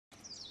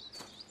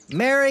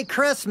Merry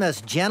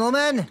Christmas,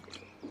 gentlemen.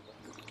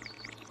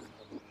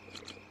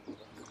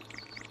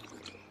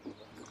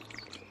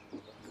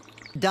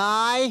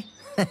 Die.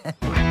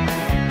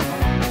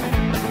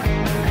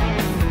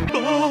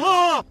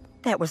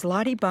 That was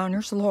Lottie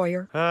Bonner's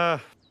lawyer.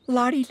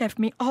 Lottie left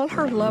me all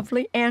her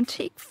lovely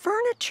antique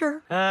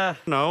furniture.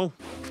 No.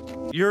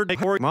 You're the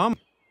mom.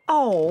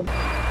 Oh.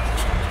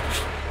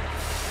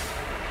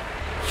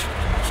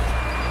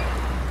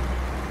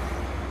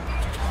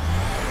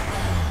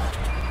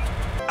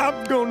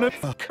 I'm gonna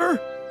fuck her.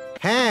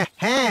 Ha,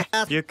 ha.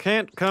 You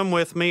can't come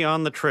with me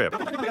on the trip.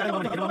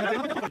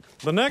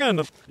 The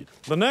next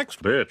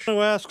bitch who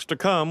asks to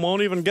come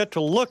won't even get to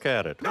look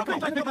at it. I'm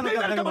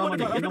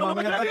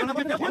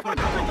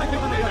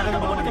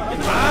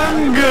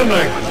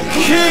gonna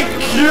kick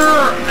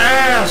your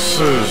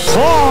asses.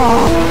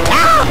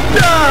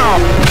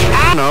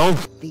 No.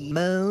 The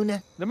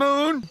moon. The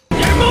moon.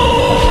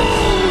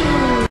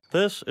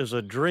 This is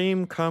a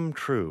dream come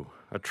true.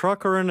 A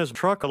trucker in his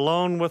truck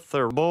alone with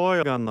their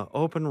boy on the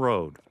open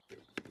road.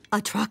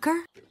 A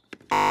trucker?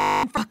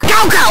 Go!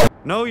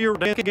 No, you're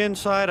dick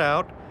inside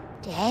out.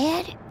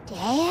 Dad?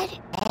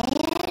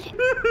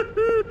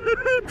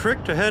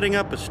 Trick to heading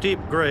up a steep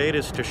grade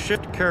is to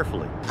shift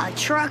carefully. A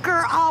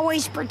trucker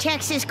always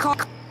protects his car.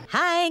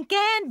 Hank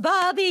and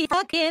Bobby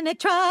fuck in a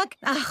truck.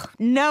 Oh,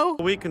 no.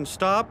 We can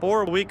stop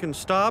or we can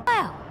stop.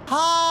 Well,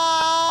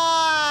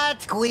 Hot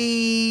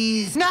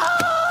squeeze. No!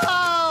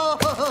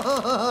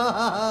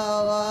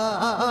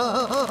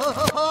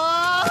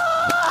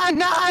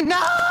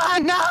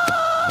 No!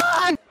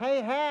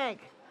 Hey, Hank.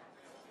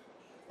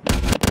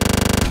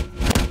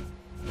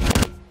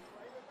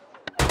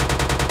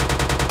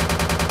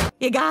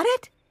 You got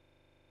it?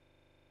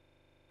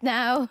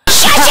 No.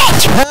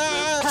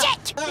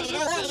 shit!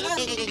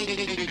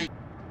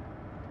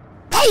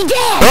 Hey,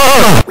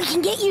 Dad! We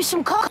can get you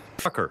some coffee.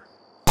 Trucker.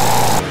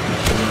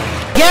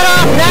 Get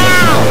up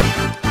now!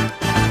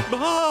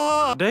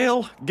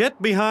 Dale,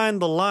 get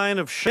behind the line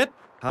of shit.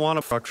 I want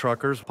to fuck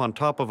truckers on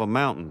top of a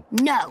mountain.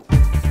 No.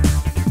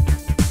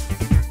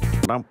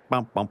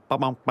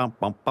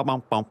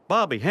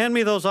 Bobby, hand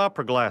me those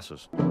opera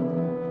glasses.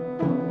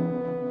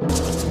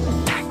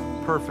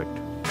 Perfect.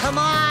 Come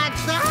on,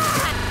 son!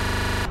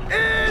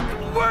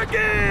 It's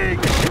working!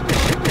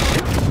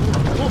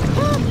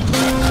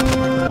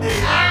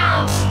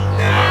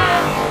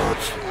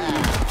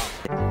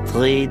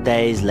 3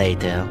 days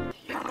later.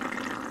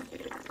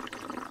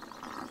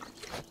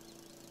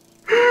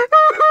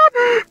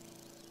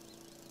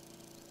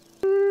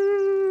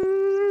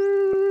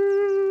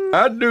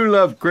 I do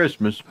love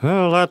Christmas.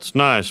 Well, that's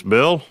nice,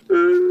 Bill.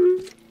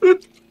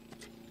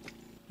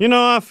 You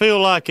know, I feel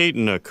like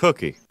eating a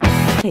cookie.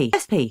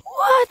 SP.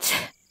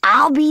 What?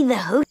 I'll be the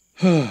host.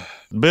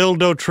 Bill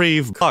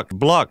Dotrieve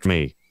blocked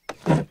me.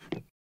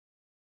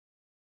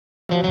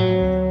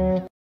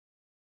 That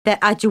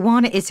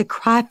Ajuana is a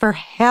cry for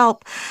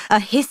help, a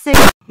hissing.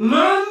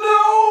 Lenore!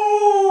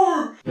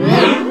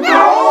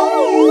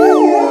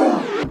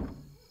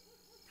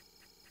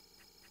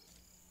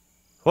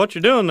 What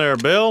you doing there,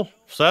 Bill?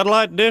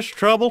 Satellite dish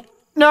trouble?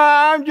 No,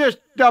 I'm just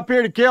up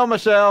here to kill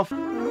myself.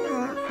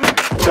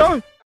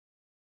 No.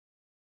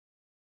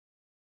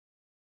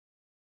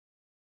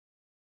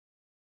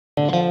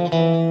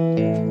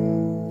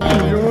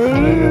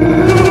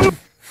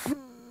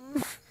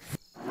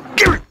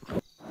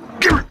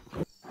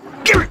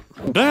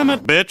 Damn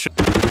it, bitch.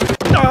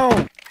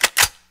 No.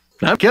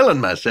 I'm killing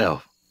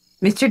myself.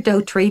 Mr.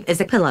 Dotrieve is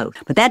a pillow,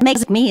 but that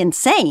makes me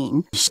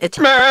insane.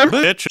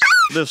 Bitch,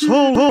 this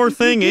whole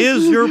thing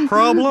is your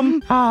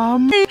problem?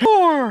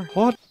 More.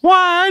 What?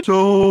 Why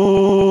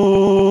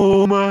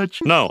so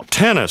much? No,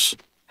 tennis.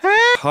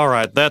 All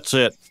right, that's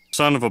it.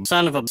 Son of a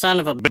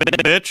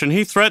bitch, and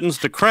he threatens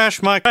to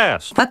crash my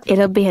ass.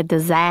 It'll be a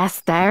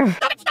disaster.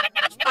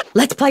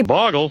 Let's play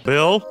Boggle.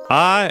 Bill,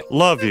 I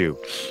love you.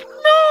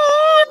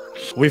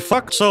 We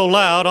fuck so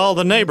loud all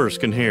the neighbors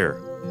can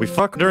hear. We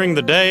fuck during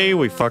the day,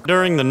 we fuck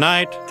during the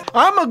night.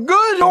 I'm a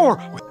good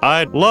whore.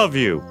 I love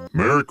you.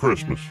 Merry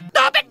Christmas.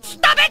 Stop it!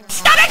 Stop it!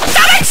 Stop it!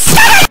 Stop it!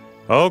 Stop it!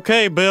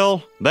 Okay,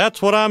 Bill,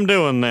 that's what I'm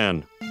doing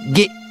then.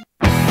 Get